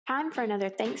Time for another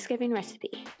Thanksgiving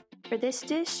recipe. For this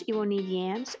dish, you will need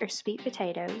yams or sweet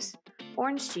potatoes,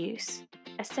 orange juice,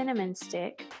 a cinnamon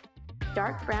stick,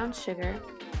 dark brown sugar,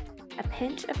 a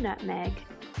pinch of nutmeg,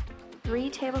 3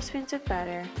 tablespoons of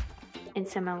butter, and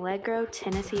some Allegro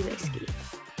Tennessee whiskey.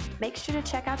 Make sure to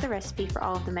check out the recipe for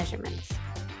all of the measurements.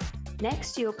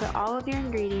 Next, you will put all of your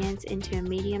ingredients into a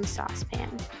medium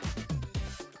saucepan.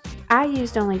 I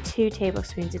used only 2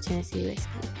 tablespoons of Tennessee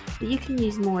whiskey, but you can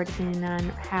use more depending on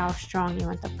how strong you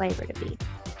want the flavor to be.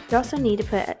 You also need to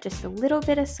put just a little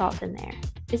bit of salt in there.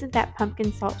 Isn't that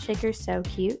pumpkin salt shaker so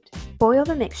cute? Boil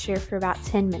the mixture for about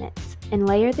 10 minutes and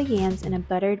layer the yams in a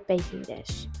buttered baking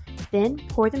dish. Then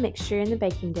pour the mixture in the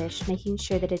baking dish, making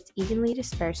sure that it's evenly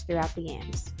dispersed throughout the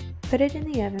yams. Put it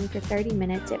in the oven for 30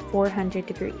 minutes at 400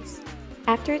 degrees.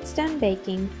 After it's done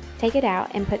baking, take it out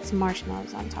and put some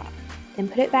marshmallows on top. Then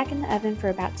put it back in the oven for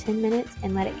about 10 minutes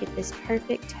and let it get this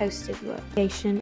perfect toasted look.